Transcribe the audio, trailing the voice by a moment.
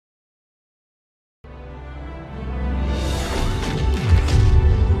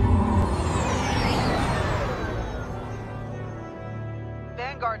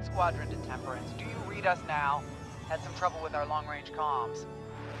Squadron to Temperance. Do you read us now? Had some trouble with our long-range comms.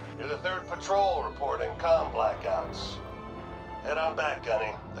 You're the 3rd patrol reporting comm blackouts. Head on back,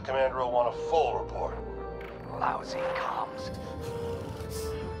 Gunny. The commander will want a full report. Lousy comms.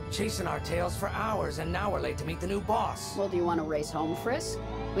 Chasing our tails for hours, and now we're late to meet the new boss. Well, do you want to race home, Frisk?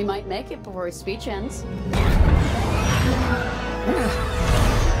 We might make it before his speech ends.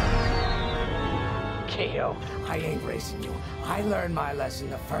 Keo, I ain't racing you. I learned my lesson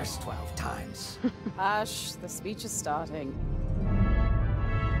the first 12 times. Hush, the speech is starting.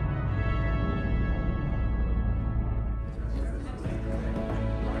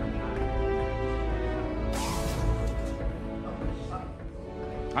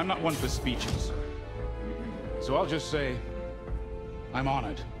 I'm not one for speeches. So I'll just say, I'm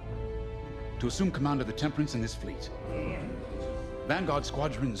honored to assume command of the Temperance in this fleet. Vanguard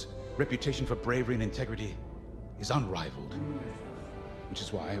Squadron's reputation for bravery and integrity is unrivaled. Which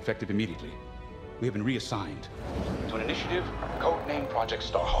is why, effective immediately, we have been reassigned to an initiative codenamed Project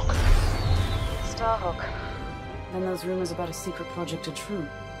Starhawk. Starhawk. Then those rumors about a secret project are true.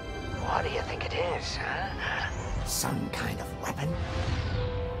 What do you think it is, huh? Some kind of weapon?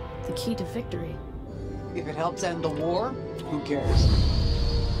 The key to victory. If it helps end the war, who cares?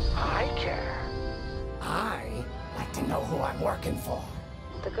 I care. I like to know who I'm working for.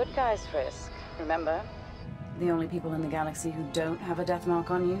 The good guys, Frisk. Remember? The only people in the galaxy who don't have a death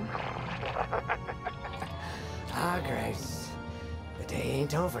mark on you? Grace. The day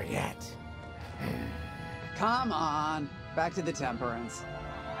ain't over yet. Come on. Back to the Temperance.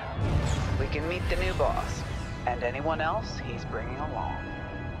 We can meet the new boss. And anyone else he's bringing along.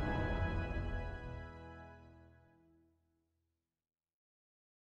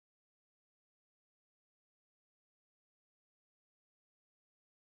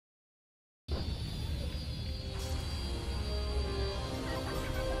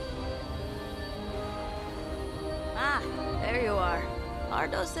 There you are.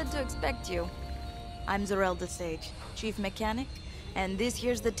 Ardo said to expect you. I'm Zarelda Sage, Chief Mechanic, and this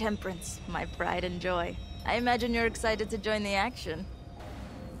here's the Temperance, my pride and joy. I imagine you're excited to join the action.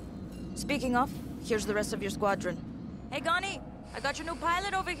 Speaking of, here's the rest of your squadron. Hey, Gani, I got your new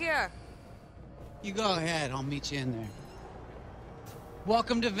pilot over here. You go ahead, I'll meet you in there.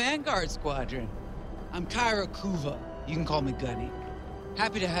 Welcome to Vanguard Squadron. I'm Kyra Kuva. You can call me Gunny.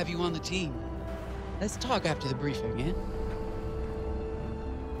 Happy to have you on the team. Let's talk after the briefing, yeah?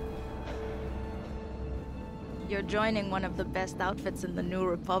 You're joining one of the best outfits in the New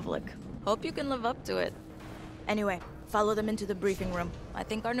Republic. Hope you can live up to it. Anyway, follow them into the briefing room. I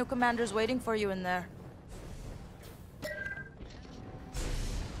think our new commander's waiting for you in there.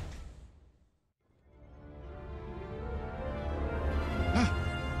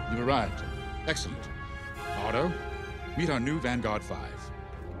 You've arrived. Excellent. Ardo, meet our new Vanguard 5.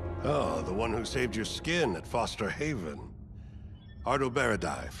 Oh, the one who saved your skin at Foster Haven. Ardo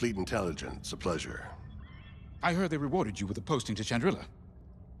Baradai, Fleet Intelligence. A pleasure. I heard they rewarded you with a posting to Chandrila.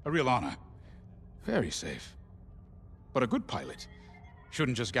 A real honor. Very safe. But a good pilot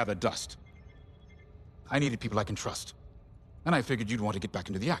shouldn't just gather dust. I needed people I can trust. And I figured you'd want to get back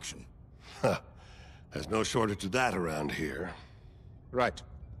into the action. Huh. There's no shortage of that around here. Right.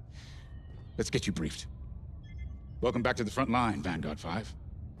 Let's get you briefed. Welcome back to the front line, Vanguard 5.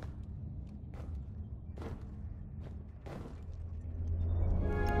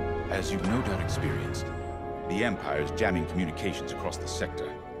 As you've no doubt experienced, the Empire is jamming communications across the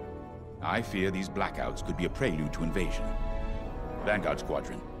sector. I fear these blackouts could be a prelude to invasion. Vanguard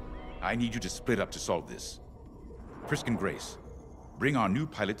Squadron, I need you to split up to solve this. Frisk and Grace, bring our new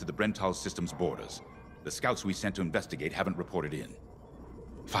pilot to the Brental system's borders. The scouts we sent to investigate haven't reported in.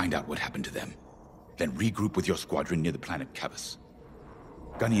 Find out what happened to them. Then regroup with your squadron near the planet Cavus.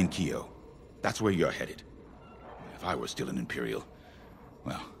 Gunny and Keo, that's where you're headed. If I were still an Imperial,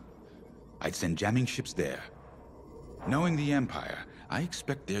 well, I'd send jamming ships there. Knowing the Empire, I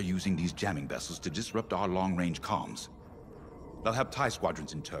expect they're using these jamming vessels to disrupt our long-range comms. They'll have TIE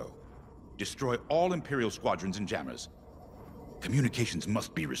squadrons in tow. Destroy all Imperial squadrons and jammers. Communications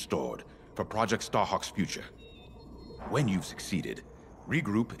must be restored for Project Starhawk's future. When you've succeeded,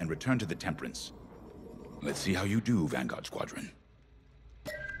 regroup and return to the Temperance. Let's see how you do, Vanguard Squadron.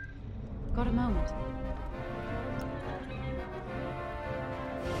 Got a moment.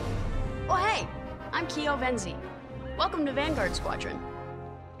 Oh, hey! I'm Keo Venzi. Welcome to Vanguard Squadron.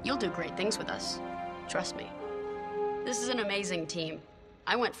 You'll do great things with us. Trust me. This is an amazing team.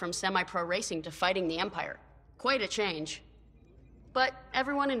 I went from semi-pro racing to fighting the Empire. Quite a change. But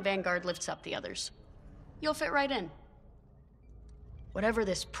everyone in Vanguard lifts up the others. You'll fit right in. Whatever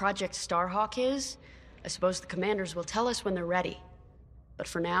this Project Starhawk is, I suppose the commanders will tell us when they're ready. But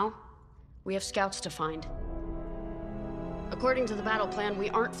for now, we have scouts to find. According to the battle plan,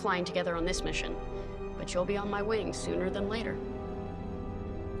 we aren't flying together on this mission, but you'll be on my wing sooner than later.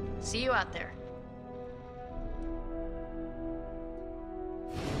 See you out there.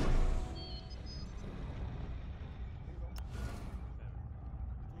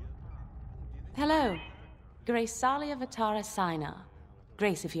 Hello. Grace Salia Vatara Sina.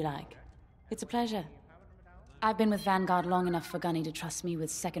 Grace, if you like. It's a pleasure. I've been with Vanguard long enough for Gunny to trust me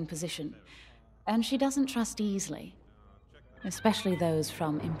with second position. And she doesn't trust easily. Especially those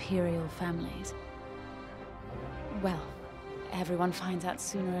from Imperial families. Well, everyone finds out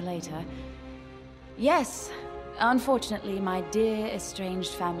sooner or later. Yes, unfortunately, my dear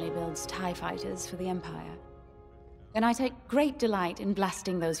estranged family builds TIE fighters for the Empire. And I take great delight in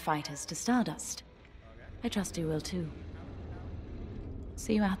blasting those fighters to stardust. I trust you will too.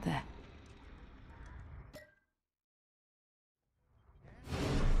 See you out there.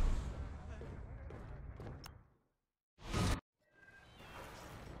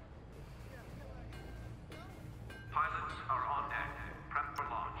 Pilots are on deck. Prep for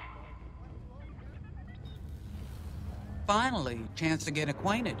launch. Finally, chance to get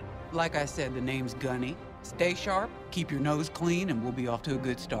acquainted. Like I said, the name's Gunny. Stay sharp, keep your nose clean, and we'll be off to a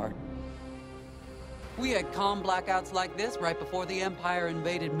good start. We had comm blackouts like this right before the Empire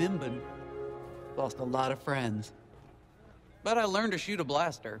invaded Mimban. Lost a lot of friends. But I learned to shoot a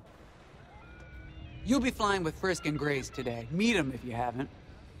blaster. You'll be flying with Frisk and Grace today. Meet them if you haven't.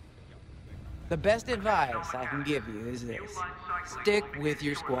 The best advice I can give you is this. Stick with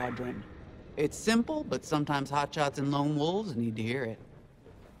your squadron. It's simple, but sometimes hotshots and lone wolves need to hear it.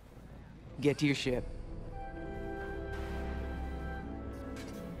 Get to your ship.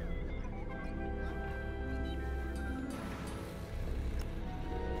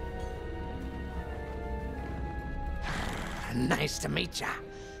 Nice to meet ya.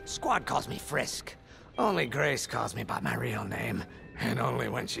 Squad calls me Frisk. Only Grace calls me by my real name, and only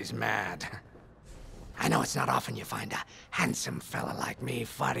when she's mad. I know it's not often you find a handsome fella like me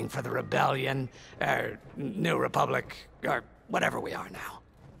fighting for the Rebellion, or New Republic, or whatever we are now.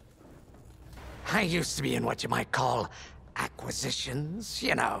 I used to be in what you might call acquisitions.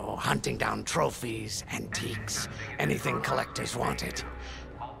 You know, hunting down trophies, antiques, anything collectors wanted.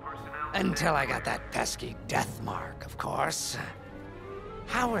 Until I got that pesky death mark, of course.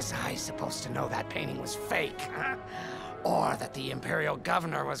 How was I supposed to know that painting was fake, huh? Or that the Imperial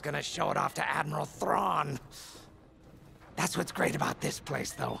Governor was gonna show it off to Admiral Thrawn? That's what's great about this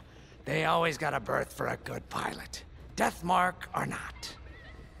place, though. They always got a berth for a good pilot. Death mark or not.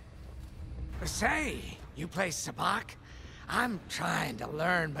 Say, you play Sabak? I'm trying to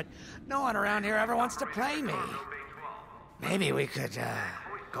learn, but no one around here ever wants to play me. Maybe we could,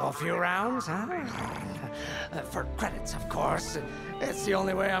 go a few rounds, huh? For credits, of course. It's the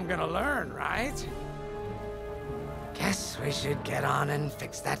only way I'm gonna learn, right? Guess we should get on and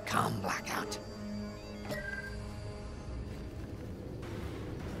fix that comm blackout.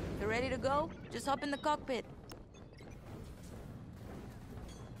 You ready to go? Just hop in the cockpit.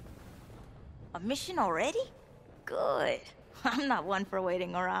 A mission already? Good. I'm not one for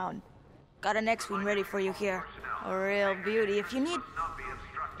waiting around. Got an X-Wing ready for you here. A real beauty if you need...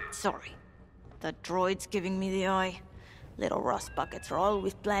 Sorry. The droid's giving me the eye. Little rust buckets are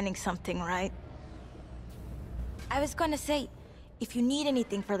always planning something, right? I was gonna say, if you need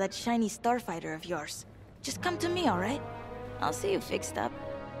anything for that shiny starfighter of yours, just come to me, alright? I'll see you fixed up.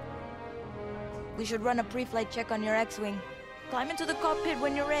 We should run a pre-flight check on your X-Wing. Climb into the cockpit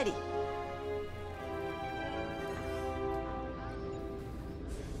when you're ready.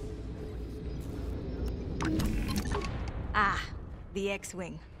 Ah, the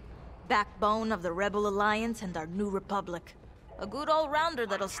X-Wing. Backbone of the Rebel Alliance and our new Republic. A good all-rounder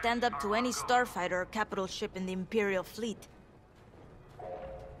that'll stand up to any starfighter or capital ship in the Imperial fleet.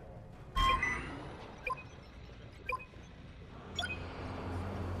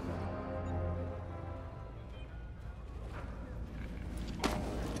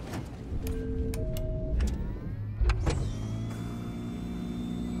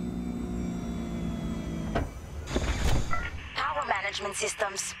 Power management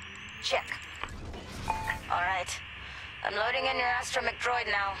systems. Check. All right. I'm loading in your astromech droid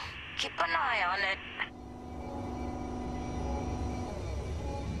now. Keep an eye on it.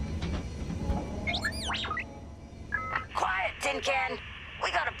 Quiet, Tin Can.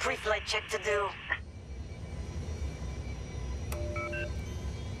 We got a pre-flight check to do.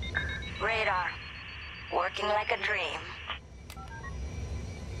 Radar. Working like a dream.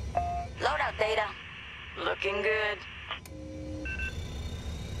 Loadout data. Looking good.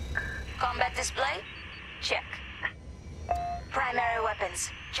 Combat display? Check. Primary weapons,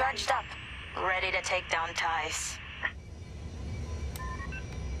 charged up, ready to take down ties.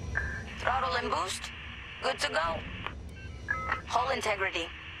 Throttle and boost, good to go. Hull integrity,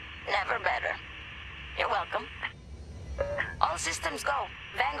 never better. You're welcome. All systems go.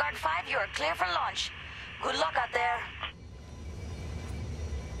 Vanguard 5, you are clear for launch. Good luck out there.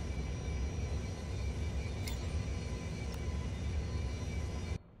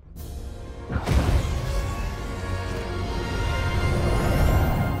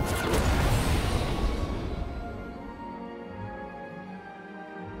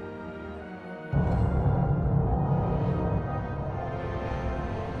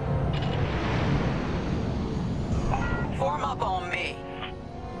 Form up on me.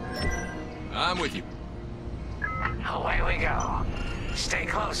 I'm with you. Away we go. Stay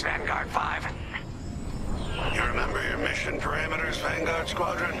close, Vanguard 5. You remember your mission parameters, Vanguard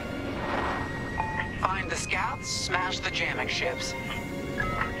Squadron? Find the scouts, smash the jamming ships.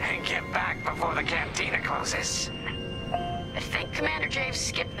 And get back before the cantina closes. I think Commander Javes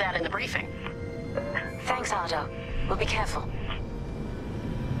skipped that in the briefing. Thanks, Ardo. We'll be careful.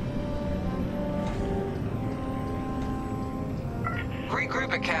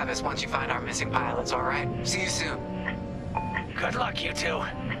 Regroup at Cavus once you find our missing pilots, all right? See you soon. Good luck, you two.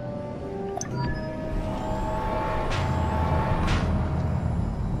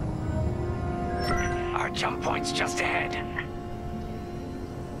 Our jump point's just ahead.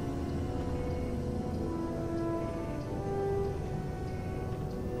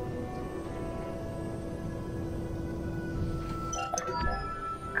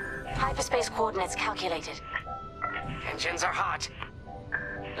 Hyperspace coordinates calculated. Engines are hot.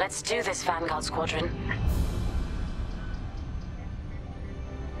 Let's do this, Vanguard Squadron.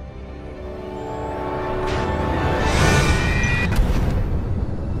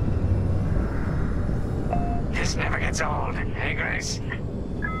 This never gets old, hey, Grace?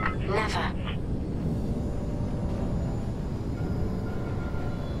 Never.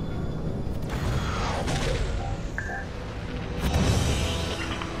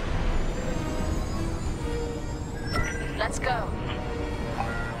 Let's go.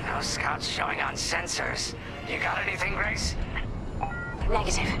 No scouts showing on sensors. You got anything, Grace?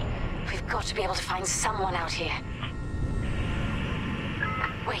 Negative. We've got to be able to find someone out here.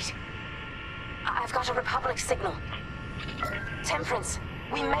 Wait. I've got a Republic signal. Temperance.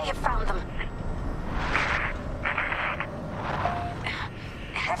 We may have found them.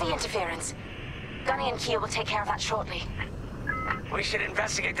 Heavy interference. Gunny and Keel will take care of that shortly. We should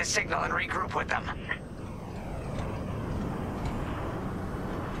investigate the signal and regroup with them.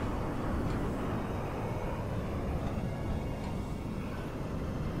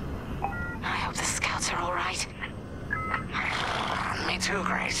 I hope the scouts are all right. Me too,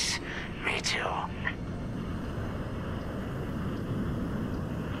 Grace. Me too.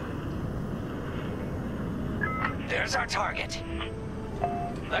 There's our target.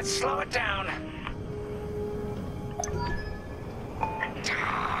 Let's slow it down.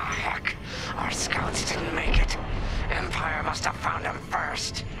 Ah, heck. Our scouts didn't make it. Empire must have found them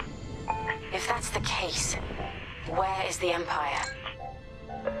first. If that's the case, where is the Empire?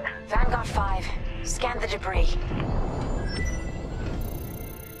 Vanguard 5, scan the debris.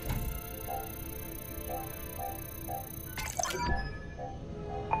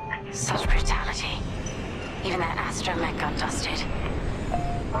 Such brutality. Even that astromech got dusted.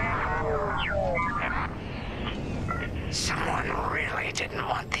 Someone really didn't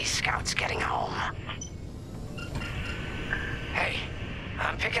want these scouts getting home. Hey,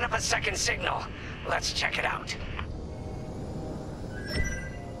 I'm picking up a second signal. Let's check it out.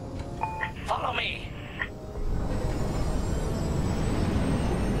 Follow me.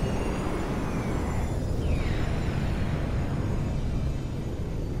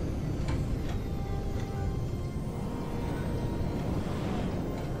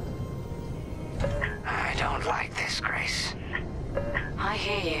 I don't like this, Grace. I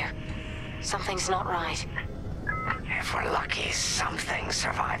hear you. Something's not right. If we're lucky, something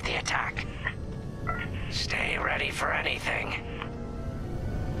survived the attack. Stay ready for anything.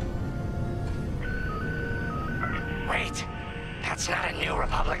 Wait, that's not a New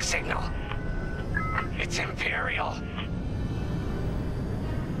Republic signal. It's Imperial.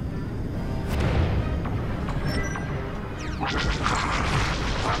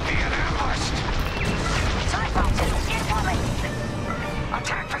 We're being ambushed. TIE fighters, incoming!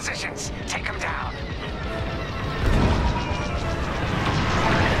 Attack positions. Take them down.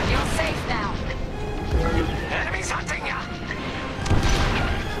 You're safe now. Enemies hunting ya.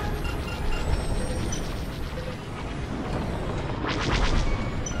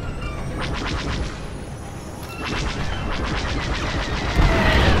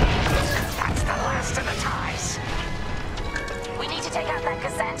 take out that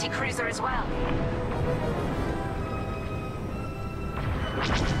Gazanti cruiser as well.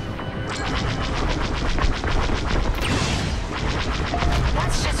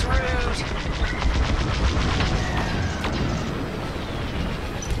 That's just rude.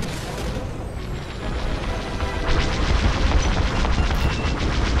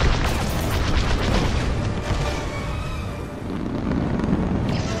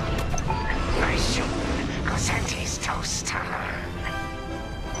 Nice shooting. Gazanti's toast.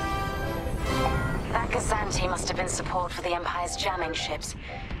 That Gazanti must have been support for the Empire's jamming ships.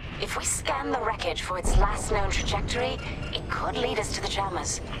 If we scan the wreckage for its last known trajectory, it could lead us to the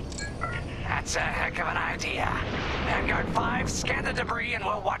jammers. That's a heck of an idea. Vanguard 5, scan the debris and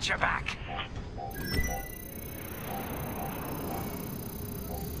we'll watch your back.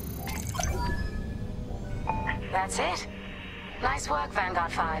 That's it. Nice work,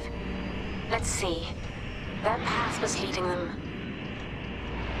 Vanguard 5. Let's see. That path was leading them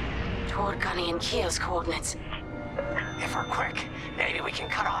toward Gunny and Keo's coordinates. If we're quick, maybe we can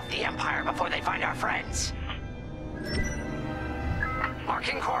cut off the Empire before they find our friends.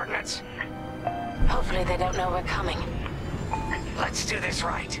 Marking coordinates. Hopefully they don't know we're coming. Let's do this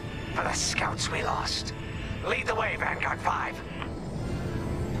right, for the scouts we lost. Lead the way, Vanguard 5.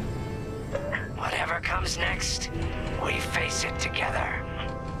 Whatever comes next, we face it together.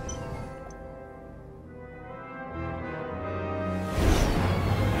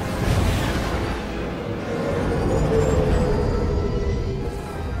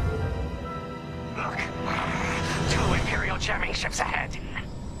 Look, 2 Imperial jamming ships ahead.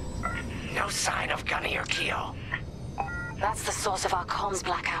 No sign of Gunny or Keo. That's the source of our comms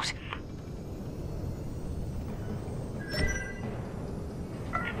blackout.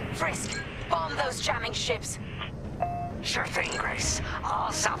 Frisk, bomb those jamming ships. Sure thing, Grace.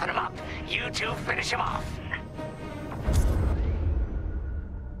 I'll soften him up. You two finish him off.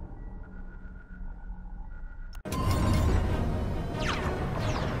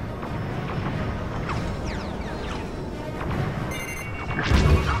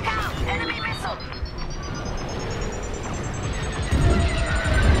 Look out! Enemy missile!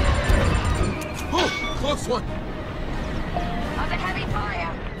 Oh, close one. Under heavy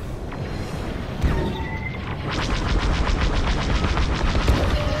fire!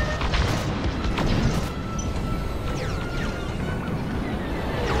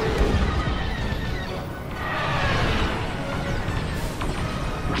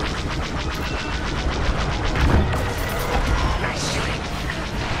 Nice shooting.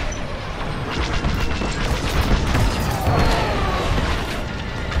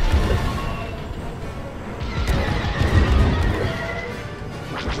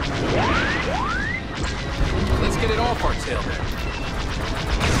 Let's get it off our tail there.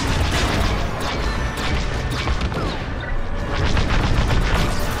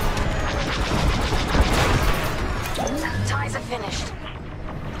 Ties are finished.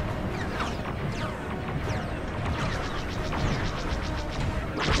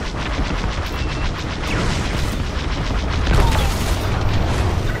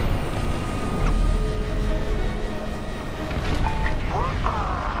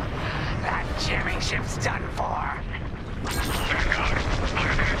 That jamming ship's done for.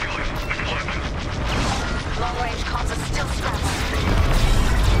 Long-range comms are still scrambled.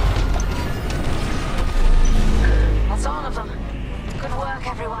 That's all of them. Good work,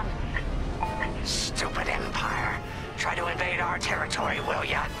 everyone. Stupid Empire. Try to invade our territory, will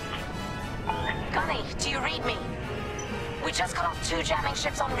ya? Gunny, do you read me? We just cut off 2 jamming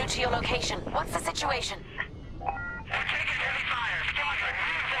ships en route to your location. What's the situation?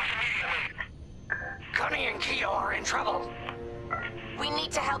 Gunny and Keo are in trouble. We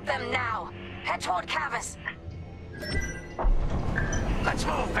need to help them now. Head toward Cavus. Let's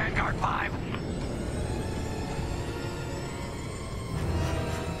move, Vanguard 5.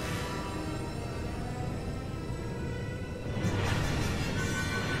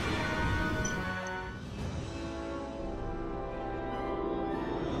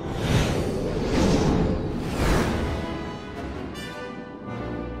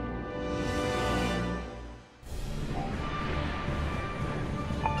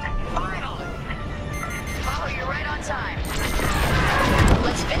 Finally! Oh, you're right on time.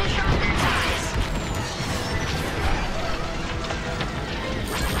 Let's finish off their ties.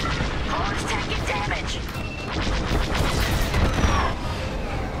 Horns taking damage.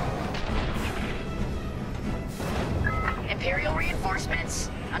 Imperial reinforcements.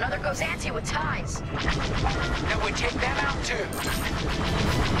 Another Gozanti with ties. Then we take them out too.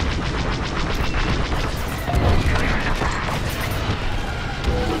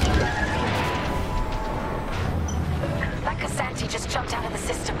 That Gozanti just jumped out of the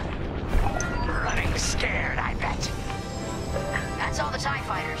system. Running scared, I bet. That's all the TIE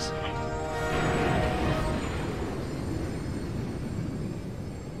fighters.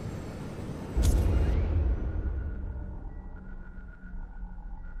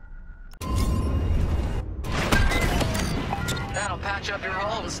 That'll patch up your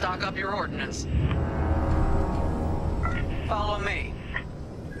hull and stock up your ordnance. Follow me.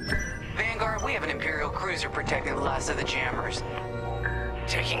 Vanguard, we have an Imperial cruiser protecting the last of the jammers.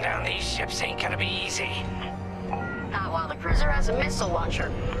 Taking down these ships ain't gonna be easy. Not while the cruiser has a missile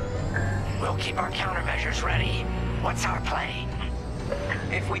launcher. We'll keep our countermeasures ready. What's our play?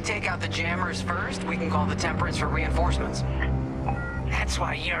 If we take out the jammers first, we can call the Temperance for reinforcements. That's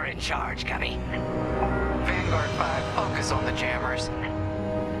why you're in charge, Gunny. Vanguard 5, focus on the jammers.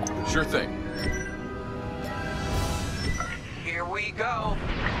 Sure thing. Here we go.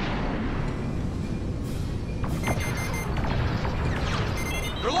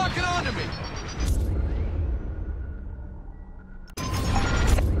 They're locking onto me!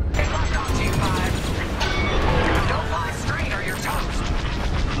 They locked onto you, 5. Don't fly straight or you're toast.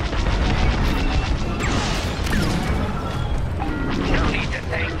 No need to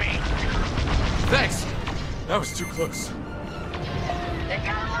thank me. Thanks! That was too close. They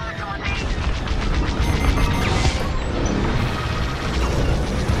got a lock on me.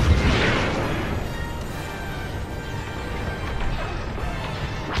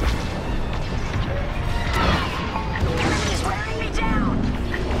 He's wearing me down.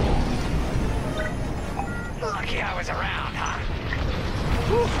 Lucky I was around, huh?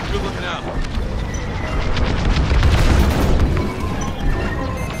 Whew, good looking out.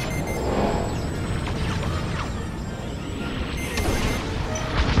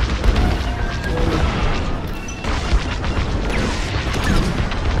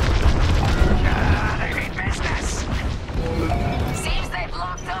 They mean business. Seems they've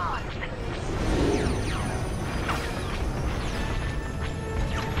locked on.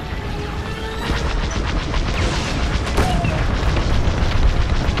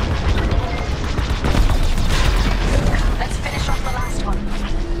 Let's finish off the last one.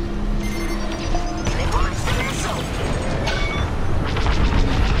 They launched the missile.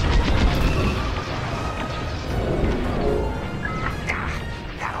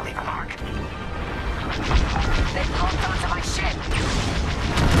 That'll leave a mark. They've locked onto my ship.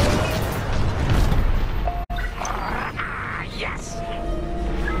 Yes.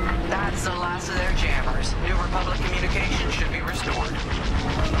 That's the last of their jammers. New Republic communication should be restored.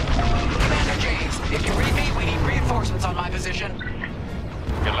 Commander James, if you read me, we need reinforcements on my position.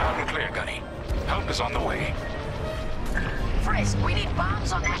 You're loud and clear, Gunny. Help is on the way. Frisk, we need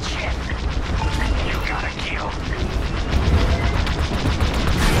bombs on that ship. You got a kill.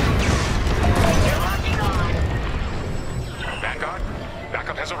 You're locking on. Vanguard,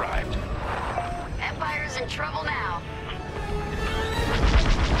 backup has arrived. Empire's in trouble now.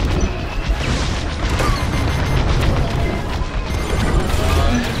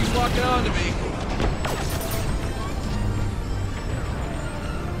 He's locking onto me.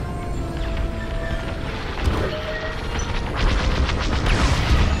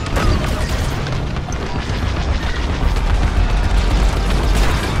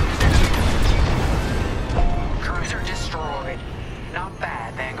 Cruiser destroyed. Not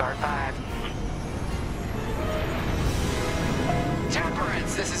bad, Vanguard 5.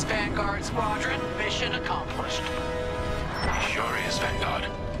 Temperance, this is Vanguard Squadron. Mission accomplished. Sure is, Vanguard.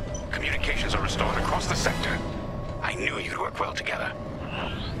 Communications are restored across the sector. I knew you'd work well together.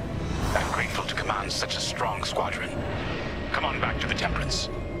 I'm grateful to command such a strong squadron. Come on back to the Temperance.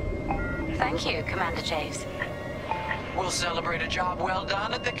 Thank you, Commander Javes. We'll celebrate a job well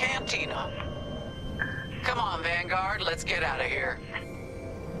done at the cantina. Come on, Vanguard, let's get out of here.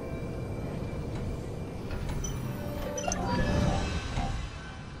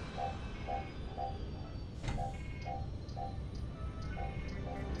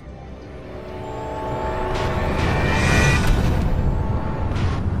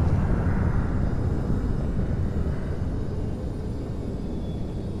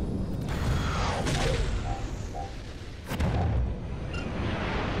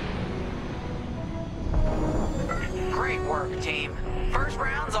 Great work, team. First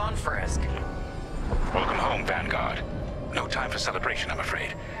round's on Frisk. Welcome home, Vanguard. No time for celebration, I'm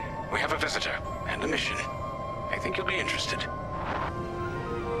afraid. We have a visitor and a mission. I think you'll be interested.